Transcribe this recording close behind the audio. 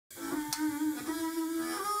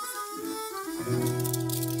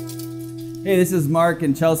Hey, this is Mark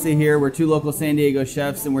and Chelsea here. We're two local San Diego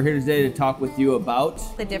chefs, and we're here today to talk with you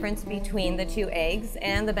about the difference between the two eggs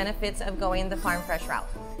and the benefits of going the farm fresh route.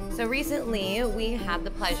 So recently, we had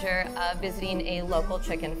the pleasure of visiting a local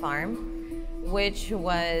chicken farm, which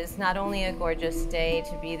was not only a gorgeous day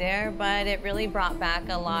to be there, but it really brought back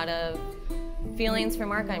a lot of feelings for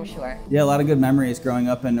Mark, I'm sure. Yeah, a lot of good memories growing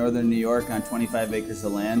up in northern New York on 25 acres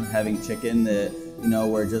of land, having chicken that,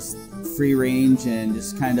 were just free range and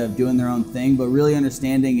just kind of doing their own thing, but really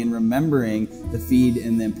understanding and remembering the feed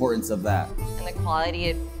and the importance of that. And the quality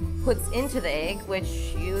it puts into the egg,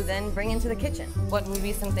 which you then bring into the kitchen. What would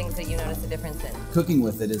be some things that you notice a difference in? Cooking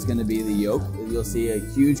with it is going to be the yolk. You'll see a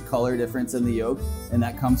huge color difference in the yolk, and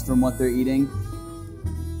that comes from what they're eating.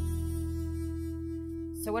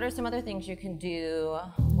 So what are some other things you can do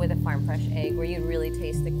with a farm fresh egg where you really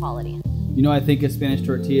taste the quality? I think a Spanish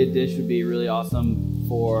tortilla dish would be really awesome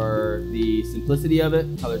for the simplicity of it,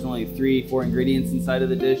 how there's only 3-4 ingredients inside of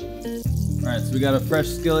the dish. All right, so we got a fresh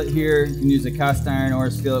skillet here. You can use a cast iron or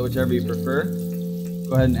a skillet, whichever you prefer.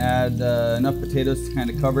 Go ahead and add enough potatoes to kind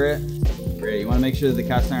of cover it. Great, you want to make sure that the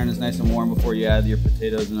cast iron is nice and warm before you add your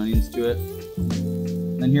potatoes and onions to it.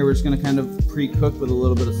 Then here we're just going to kind of pre-cook with a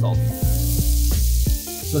little bit of salt.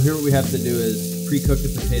 So here what we have to do is pre-cook the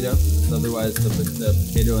potato, so otherwise the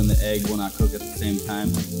potato and the egg will not cook at the same time.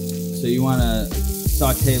 So you want to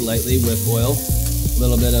saute lightly with oil, a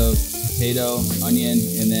little bit of potato, onion,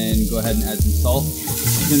 and then go ahead and add some salt.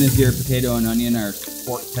 As soon as your potato and onion are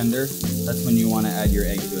fork tender, that's when you want to add your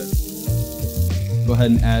egg to it. Go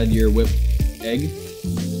ahead and add your whipped egg.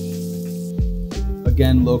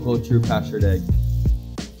 Again, local true pastured egg.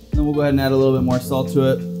 Then we'll go ahead and add a little bit more salt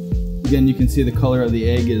to it. Again, you can see the color of the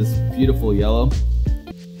egg is beautiful yellow.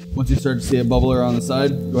 Once you start to see a bubbler on the side,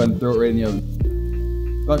 go ahead and throw it right in the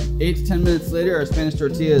oven. About 8 to 10 minutes later, our Spanish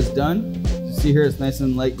tortilla is done. As you see here, it's nice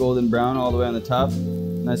and light golden brown all the way on the top.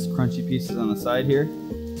 Nice crunchy pieces on the side here. Go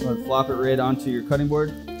ahead and flop it right onto your cutting board.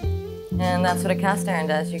 And that's what a cast iron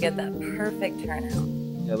does. You get that perfect turnout.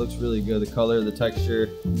 Yeah, it looks really good. The color, the texture.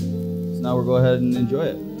 So now we'll go ahead and enjoy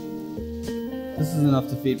it. This is enough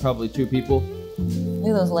to feed probably 2 people. Look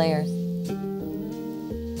at those layers.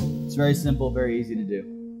 It's very simple, very easy to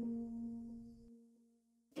do.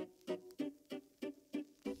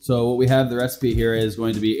 So what we have, the recipe here is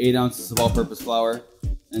going to be 8 ounces of all-purpose flour,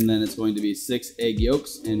 and then it's going to be 6 egg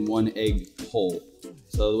yolks and 1 egg whole.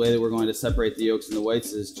 So the way that we're going to separate the yolks and the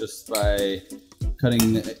whites is just by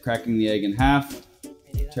cracking the egg in half,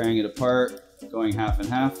 tearing it apart, going half and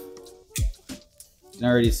half. You can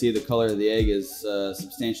already see the color of the egg is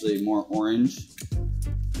substantially more orange.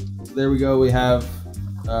 So there we go, we have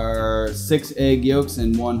our 6 egg yolks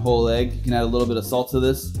and 1 whole egg. You can add a little bit of salt to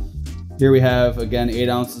this. Here we have, again, 8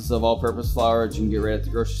 ounces of all-purpose flour, which you can get right at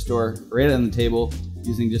the grocery store, right on the table,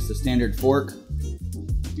 using just a standard fork.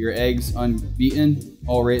 Your eggs unbeaten,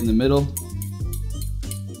 all right in the middle.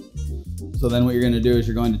 So then what you're going to do is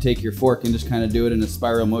you're going to take your fork and just kind of do it in a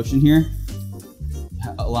spiral motion here,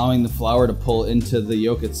 allowing the flour to pull into the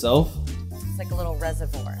yolk itself. It's like a little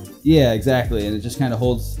reservoir. Yeah, exactly, and it just kind of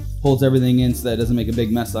holds everything in so that it doesn't make a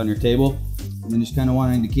big mess on your table. And then just kind of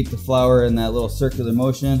wanting to keep the flour in that little circular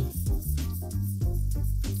motion.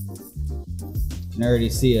 You can already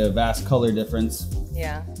see a vast color difference.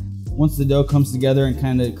 Yeah. Once the dough comes together and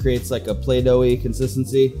kind of creates like a Play-Doh-y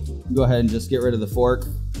consistency, you go ahead and just get rid of the fork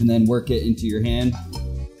and then work it into your hand.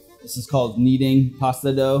 This is called kneading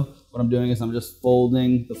pasta dough. What I'm doing is I'm just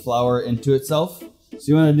folding the flour into itself. So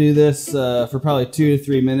you want to do this for probably 2 to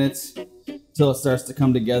 3 minutes until it starts to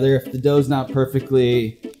come together. If the dough's not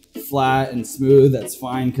perfectly flat and smooth, that's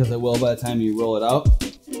fine, because it will by the time you roll it out.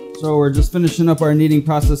 So we're just finishing up our kneading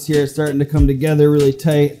process here. It's starting to come together really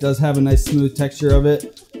tight. It does have a nice smooth texture of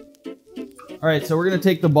it. All right, so we're gonna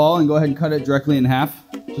take the ball and go ahead and cut it directly in half,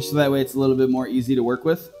 just so that way it's a little bit more easy to work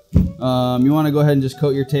with. You wanna go ahead and just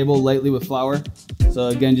coat your table lightly with flour. So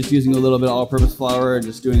again, just using a little bit of all-purpose flour and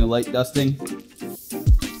just doing a light dusting.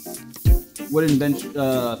 Wooden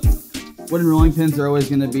rolling pins are always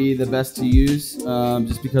gonna be the best to use,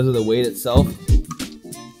 just because of the weight itself.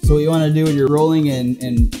 So what you want to do when you're rolling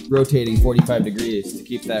and rotating 45 degrees to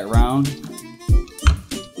keep that round.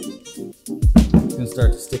 It's going to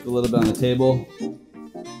start to stick a little bit on the table.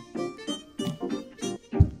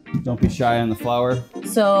 Don't be shy on the flour.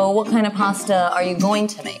 So what kind of pasta are you going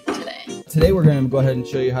to make today? Today we're going to go ahead and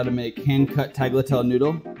show you how to make hand-cut tagliatelle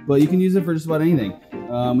noodle, but you can use it for just about anything.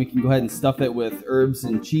 We can go ahead and stuff it with herbs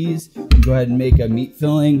and cheese. You can go ahead and make a meat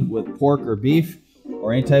filling with pork or beef,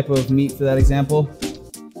 or any type of meat for that example.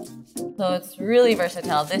 So it's really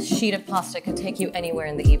versatile. This sheet of pasta could take you anywhere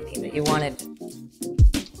in the evening that you wanted.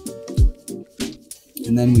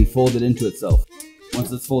 and then we fold it into itself.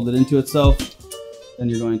 Once it's folded into itself, then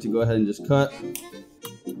you're going to go ahead and just cut.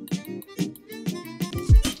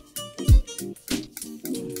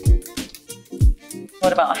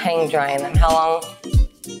 What about hang drying them? How long?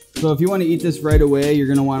 So if you want to eat this right away, you're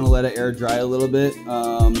going to want to let it air dry a little bit.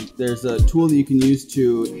 There's a tool that you can use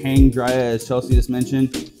to hang dry, as Chelsea just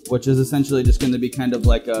mentioned, which is essentially just going to be kind of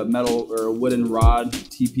like a metal or a wooden rod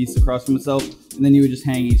T-piece across from itself, and then you would just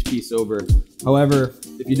hang each piece over. However,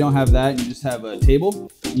 if you don't have that and you just have a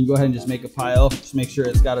table, you can go ahead and just make a pile. Just make sure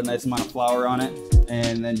it's got a nice amount of flour on it,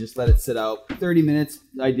 and then just let it sit out 30 minutes,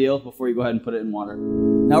 ideal, before you go ahead and put it in water.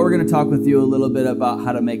 Now we're going to talk with you a little bit about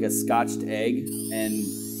how to make a Scotched egg. And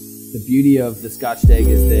the beauty of the Scotched egg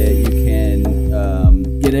is that you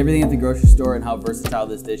can get everything at the grocery store, and how versatile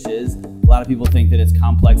this dish is. A lot of people think that it's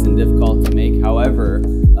complex and difficult to make. However,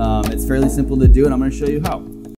 it's fairly simple to do, and I'm going to show you how.